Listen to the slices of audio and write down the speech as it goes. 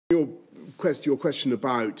Your question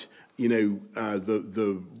about,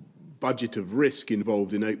 the budget of risk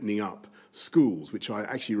involved in opening up schools, which I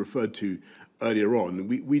actually referred to earlier on.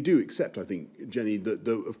 We do accept, I think, Jenny, that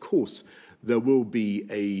of course there will be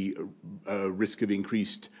a risk of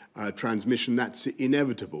increased transmission. That's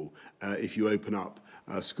inevitable if you open up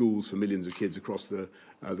schools for millions of kids across the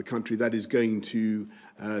country. That is going to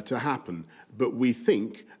happen. But we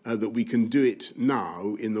think that we can do it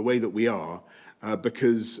now in the way that we are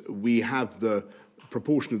because we have the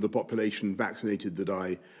proportion of the population vaccinated that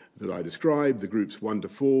I described, the groups 1 to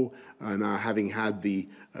 4, now having had the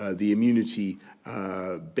immunity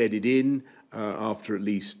bedded in after at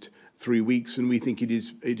least 3 weeks, and we think it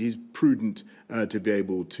is prudent to be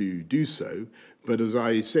able to do so. But as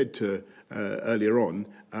I said earlier on,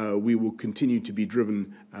 we will continue to be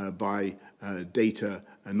driven by data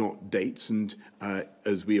and not dates. And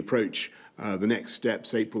as we approach the next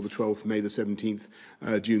steps, April the 12th, May the 17th,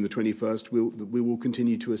 June the 21st, we will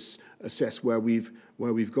continue to assess where we've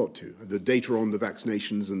got to. The data on the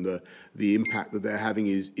vaccinations and the impact that they're having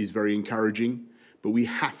is very encouraging, but we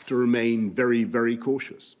have to remain very, very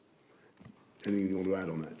cautious. Anything you want to add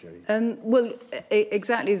on that, Jenny? Well,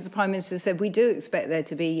 exactly as the Prime Minister said, we do expect there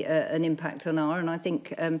to be an impact on R, and I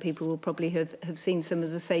think people will probably have seen some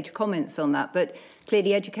of the sage comments on that. But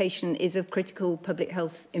clearly education is of critical public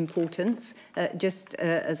health importance, just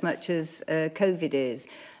as much as COVID is.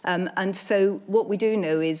 And so what we do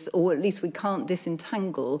know is, or at least we can't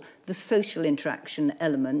disentangle the social interaction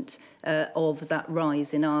element of that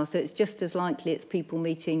rise in R. So it's just as likely it's people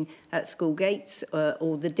meeting at school gates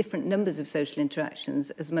or the different numbers of social interactions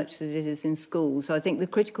as much as it is in schools. So I think the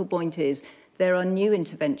critical point is there are new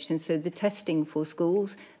interventions. So the testing for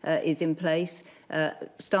schools is in place,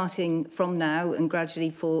 starting from now and gradually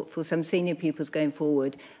for some senior pupils going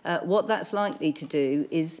forward. What that's likely to do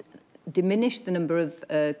is diminish the number of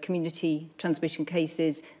community transmission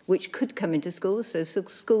cases which could come into schools. So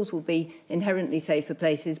schools will be inherently safer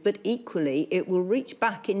places, but equally it will reach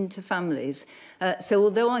back into families. So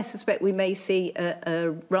although I suspect we may see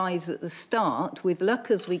a rise at the start, with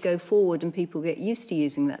luck as we go forward and people get used to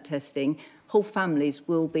using that testing, whole families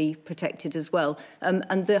will be protected as well.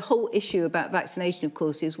 And the whole issue about vaccination, of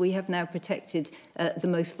course, is we have now protected the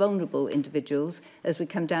most vulnerable individuals as we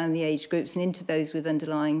come down the age groups and into those with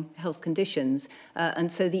underlying health conditions.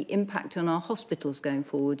 And so the impact on our hospitals going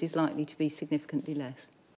forward is likely to be significantly less.